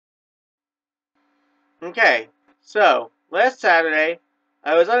Okay, so last Saturday,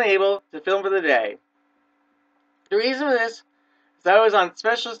 I was unable to film for the day. The reason for this is that I was on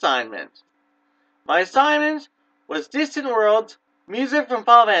special assignment. My assignment was Distant Worlds Music from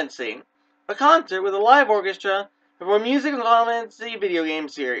Final Fantasy, a concert with a live orchestra for music from the Final Fantasy video game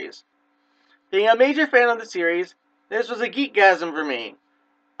series. Being a major fan of the series, this was a geekgasm for me.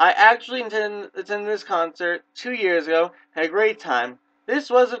 I actually attended this concert 2 years ago, had a great time.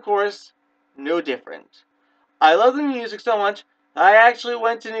 This was, of course, no different. I love the music so much that I actually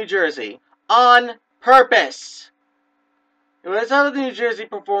went to New Jersey. On purpose! It was out of the New Jersey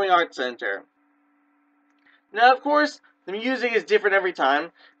Performing Arts Center. Now, of course, the music is different every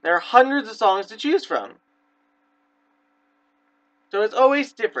time. There are hundreds of songs to choose from. So it's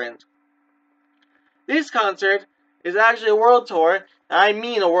always different. This concert is actually a world tour, and I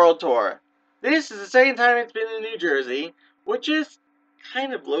mean a world tour. This is the second time it's been in New Jersey, which is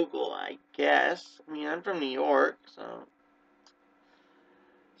kind of local, I guess. I mean, I'm from New York, so...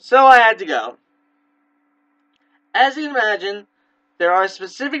 So I had to go. As you can imagine, there are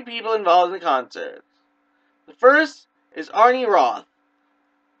specific people involved in the concert. The first is Arnie Roth.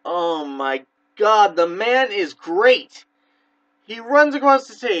 Oh my god, the man is great! He runs across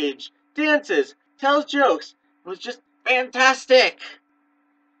the stage, dances, tells jokes. It was just fantastic!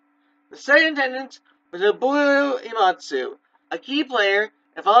 The second attendant was Nobuo Imatsu, a key player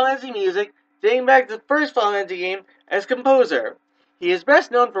in Final Fantasy music dating back to the first Final Fantasy game as composer. He is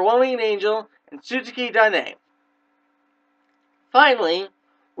best known for One Winged Angel and Tsuzuki Dane. Finally,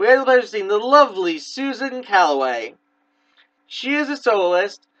 we had the pleasure of seeing the lovely Susan Calloway. She is a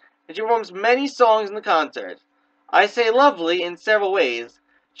soloist, and she performs many songs in the concert. I say lovely in several ways.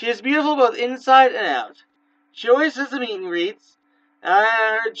 She is beautiful both inside and out. She always does the meet and greets, and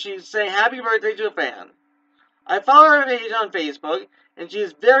I heard she's saying happy birthday to a fan. I follow her page on Facebook, and she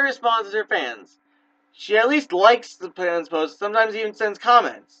is very responsive to her fans. She at least likes the fans' posts, sometimes even sends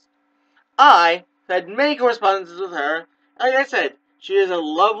comments. I had many correspondences with her. Like I said, she is a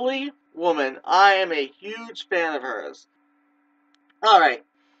lovely woman. I am a huge fan of hers. Alright,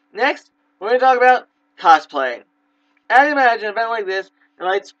 next, we're going to talk about cosplay. As you imagine, an event like this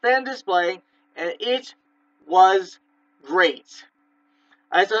invites fan display, and it was great.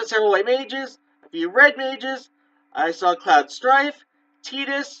 I saw several white mages, a few red mages, I saw Cloud Strife,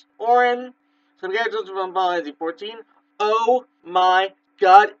 Tidus, Auron, some characters from Final Fantasy 14. Oh my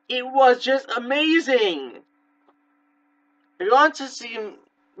god, it was just amazing! If you want to see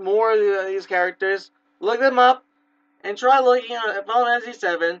more of these characters, look them up and try looking at Final Fantasy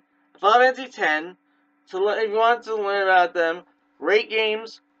 7, Final Fantasy 10, if you want to learn about them. Great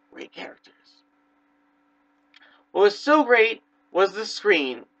games, great characters. What was so great was the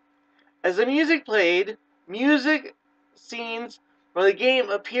screen. As the music played, music scenes from the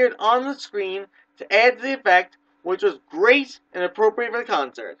game appeared on the screen to add to the effect, which was great and appropriate for the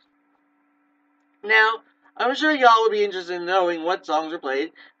concert. Now, I'm sure y'all would be interested in knowing what songs were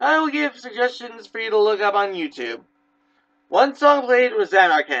played. I will give suggestions for you to look up on YouTube. One song played was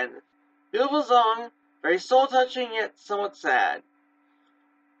Zanarkand. Beautiful song, very soul-touching yet somewhat sad.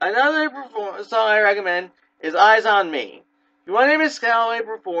 Another song I recommend is Eyes on Me. If you want to hear Miss Calloway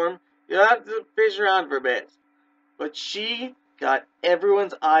perform, you'll have to fish around for a bit. But she got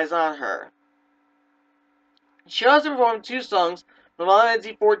everyone's eyes on her. She also performed two songs from Final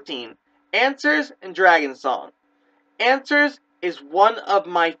Fantasy 14, Answers and Dragon Song. Answers is one of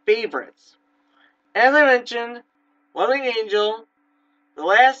my favorites. As I mentioned, One Winged Angel, the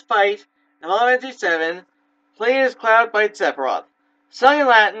last fight in Final Fantasy 7, played as Cloud fights Sephiroth. Sung in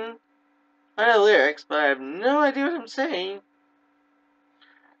Latin, I know the lyrics, but I have no idea what I'm saying.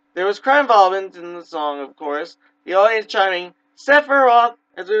 There was crowd involvement in the song, of course. The audience chiming, Sephiroth,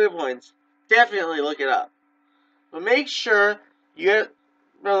 as we points. Definitely look it up. But make sure you get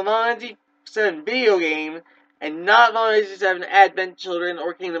the Final Fantasy 7 video game and not Final Fantasy 7 Advent Children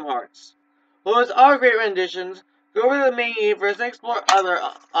or Kingdom Hearts. While those are great renditions, go over to the main game first and explore other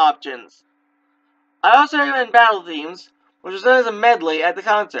options. I also recommend Battle Themes, which was done as a medley at the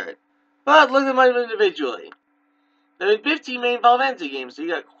concert, but look at them individually. There are 15 main Final Fantasy games, so you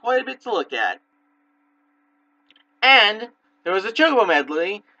got quite a bit to look at. And there was a Chocobo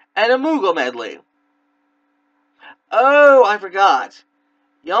medley and a Moogle medley. Oh, I forgot.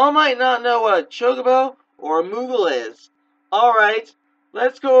 Y'all might not know what a Chocobo or a Moogle is. Alright,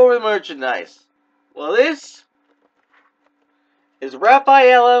 let's go over the merchandise. Well, this is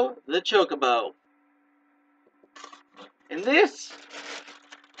Raffaello the Chocobo. And this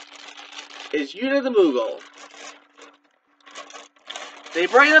is Yuna the Moogle. They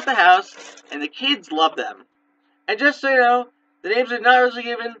brighten up the house, and the kids love them. And just so you know, the names are not originally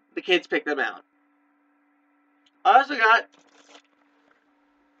given, the kids pick them out. I also got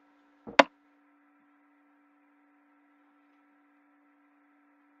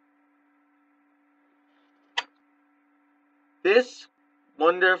this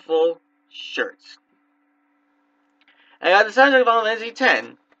wonderful shirt. I got the soundtrack of Final Fantasy X,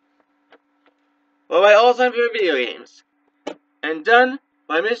 one of my all-time favorite video games, and done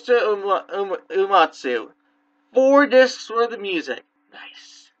by Mr. Umatsu. 4 discs worth of music.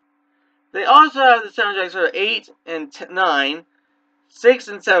 Nice. They also have the soundtracks for 8 and 9. 6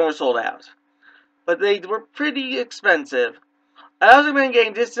 and 7 were sold out, but they were pretty expensive. I also recommend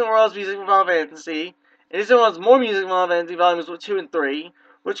getting Distant Worlds music from Final Fantasy, and Distant Worlds More music from Final Fantasy Volumes 2 and 3,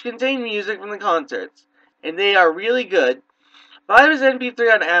 which contain music from the concerts, and they are really good. Buy them as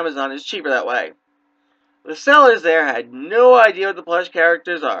MP3 on Amazon, it's cheaper that way. The sellers there had no idea what the plush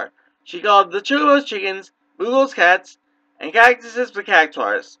characters are. She called the Chocobos chickens, Boogles cats, and cactuses the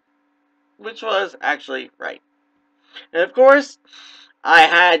cactuars, which was actually right. And of course, I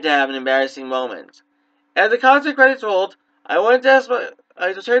had to have an embarrassing moment. As the concert credits rolled, I turned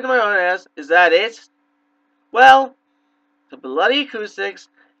to my own and asked, "Is that it?" Well, the bloody acoustics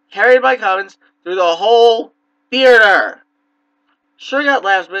carried my comments through the whole theater. Sure got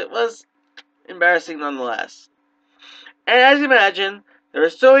laughs, but it was embarrassing nonetheless. And as you imagine, there were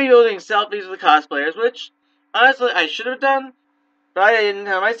so many people doing selfies with the cosplayers, which, honestly, I should have done, but I didn't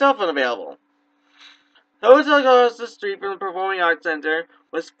have my cell phone available. The hotel across the street from the Performing Arts Center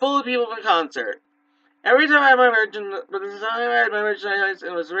was full of people for the concert. Every time I had my merchandise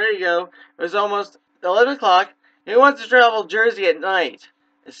and was ready to go, it was almost 11 o'clock, and who wants to travel Jersey at night?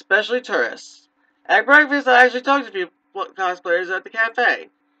 Especially tourists. At breakfast, I actually talked to a few cosplayers at the cafe.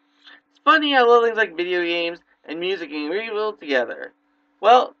 It's funny how little things like video games and music can be rebuilt together.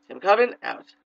 Well, Tim Cubbin, out.